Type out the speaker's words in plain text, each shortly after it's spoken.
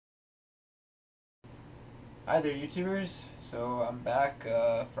Hi there, YouTubers. So I'm back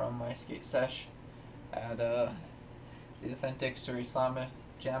from my skate sesh at the authentic Surrey Slamma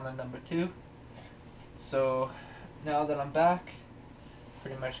Jamma #2. So now that I'm back,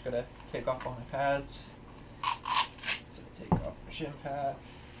 pretty much gotta take off all my pads. So take off my shin pad,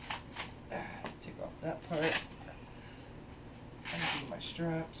 take off that part, undo my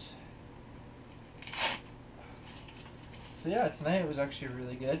straps. So yeah, tonight was actually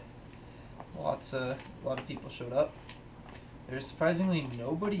really good. A lot of people showed up. There's surprisingly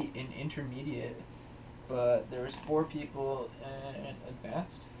nobody in intermediate, but there was 4 people in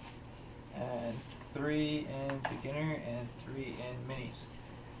advanced, and 3 in beginner, and 3 in minis.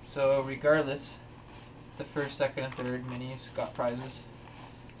 So regardless, the first, second, and third minis got prizes.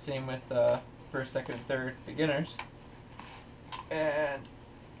 Same with first, second, and third beginners. And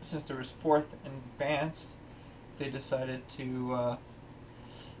since there was 4th in advanced, they decided to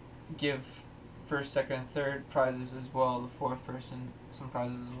give first, second, and third prizes as well. The 4th person some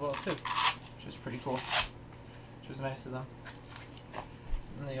prizes as well too, which was pretty cool. Which was nice of them.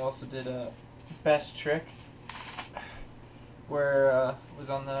 And they also did a best trick, where it was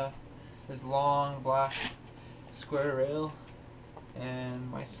on this long black square rail, and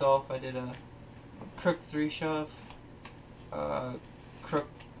myself, I did a crook 3 shove, crook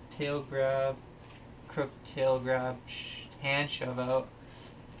tail grab, hand shove out,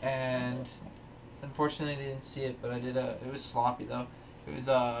 and unfortunately they didn't see it, but I did it was sloppy though. It was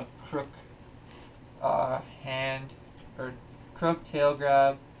a crook crook tail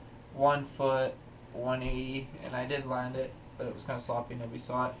grab, 1 foot, 180, and I did land it, but it was kind of sloppy, nobody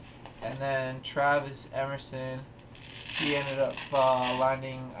saw it. And then Travis Emerson, he ended up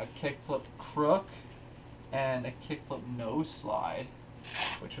landing a kickflip crook and a kickflip nose slide,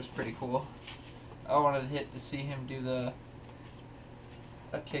 which was pretty cool. I wanted to see him do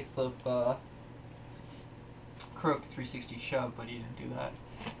a kickflip crook 360 shove, but he didn't do that.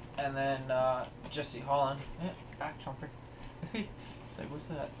 And then Jesse Holland, back jumper. It's like, what's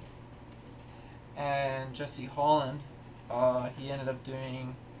that? And Jesse Holland, he ended up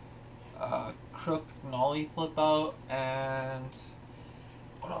doing crook nollie flip out, and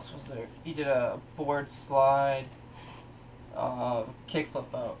what else was there? He did a board slide, kick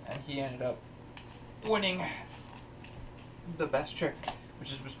flip out, and he ended up winning the best trick,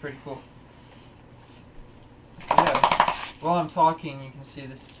 which was pretty cool. So yeah, while I'm talking, you can see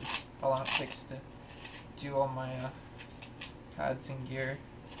this is just how long it takes to do all my pads and gear.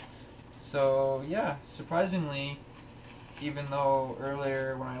 So yeah, surprisingly, even though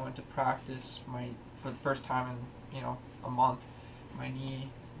earlier when I went to practice, for the first time in a month, my knee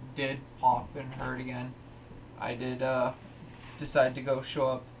did pop and hurt again. I did decide to show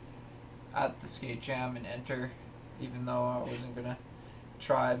up at the skate jam and enter, even though I wasn't gonna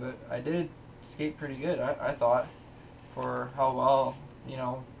try, but I did skate pretty good. I thought, for how well,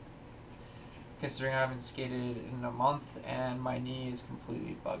 considering I haven't skated in a month and my knee is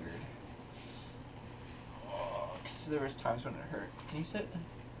completely buggered. So there was times when it hurt. Can you sit?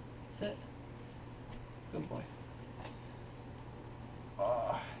 Sit. Good boy.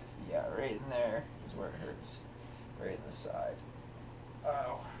 Yeah, right in there is where it hurts. Right in the side.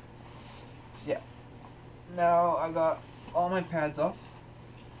 Oh. So yeah. Now I got all my pads off.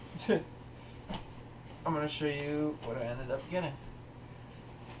 I'm gonna show you what I ended up getting.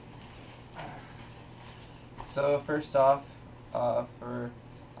 So first off, I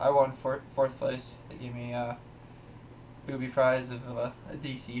won 4th place. They gave me a booby prize of a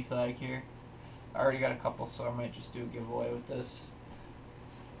DC flag here. I already got a couple, so I might just do a giveaway with this.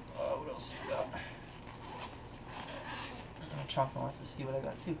 What else have we got? Chompa wants to see what I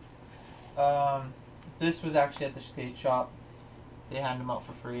got too. This was actually at the skate shop. They hand them out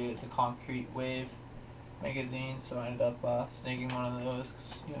for free. It's a Concrete Wave magazine, so I ended up snagging one of those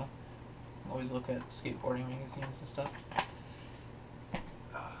because, I always look at skateboarding magazines and stuff.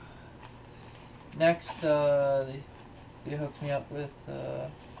 Next, they hooked me up with,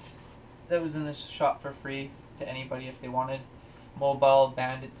 that was in this shop for free to anybody if they wanted, Mobile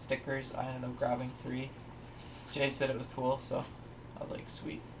Bandit stickers. I ended up grabbing 3. Jay said it was cool, so I was like,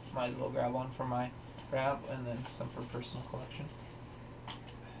 sweet, might as well grab one for my ramp and then some for personal collection.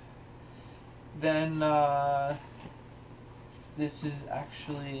 Then this is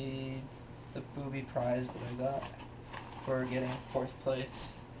actually the booby prize that I got for getting 4th place.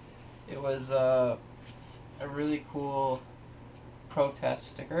 It was a really cool protest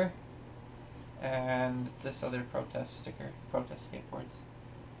sticker, and this other protest sticker, protest skateboards,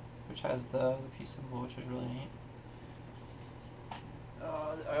 which has the peace symbol, which is really neat.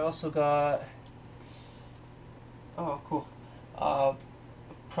 I also got, oh cool,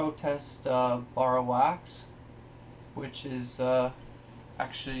 protest bar wax which is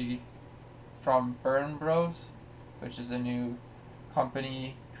actually from Burn Bros, which is a new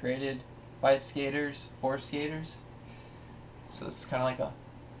company created by skaters for skaters. So it's kind of like a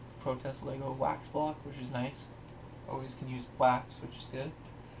protest Lego wax block, which is nice. Always can use wax, which is good.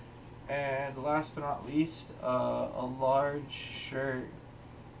 And last but not least, a large shirt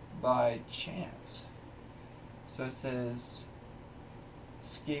by Chance. So it says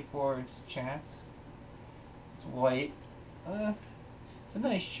Skateboard's Chance. It's white. It's a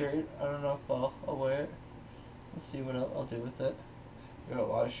nice shirt. I don't know if I'll wear it. Let's see what I'll do with it. I got a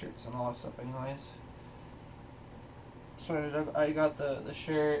lot of shirts and a lot of stuff anyways. So I got the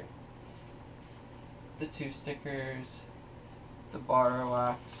shirt, the 2 stickers, the bar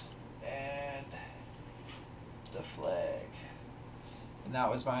wax, and the flag. And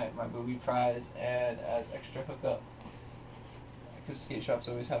that was my movie prize, and as extra hookup, because skate shops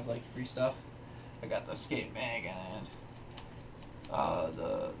always have like free stuff, I got the skate bag and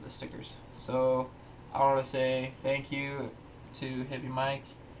the stickers. So I want to say thank you to Hippie Mike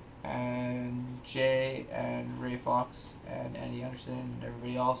and Jay and Ray Fox and Andy Anderson and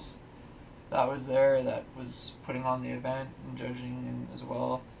everybody else that was there, that was putting on the event and judging, and as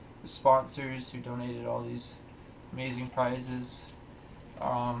well the sponsors who donated all these amazing prizes.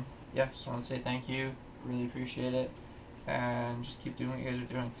 Yeah, just want to say thank you. Really appreciate it, and just keep doing what you guys are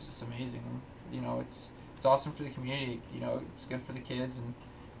doing because it's amazing. You know, it's awesome for the community. You know, it's good for the kids and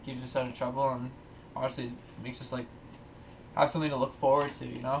keeps us out of trouble, and honestly, it makes us like have something to look forward to.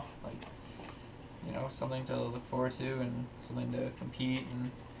 You know, like, you know, something to look forward to and something to compete and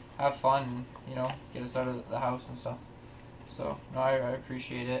have fun. And, you know, get us out of the house and stuff. So no, I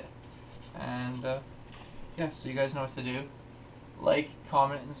appreciate it, and yeah, so you guys know what to do. Like,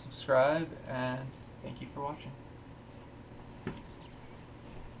 comment, and subscribe, and thank you for watching.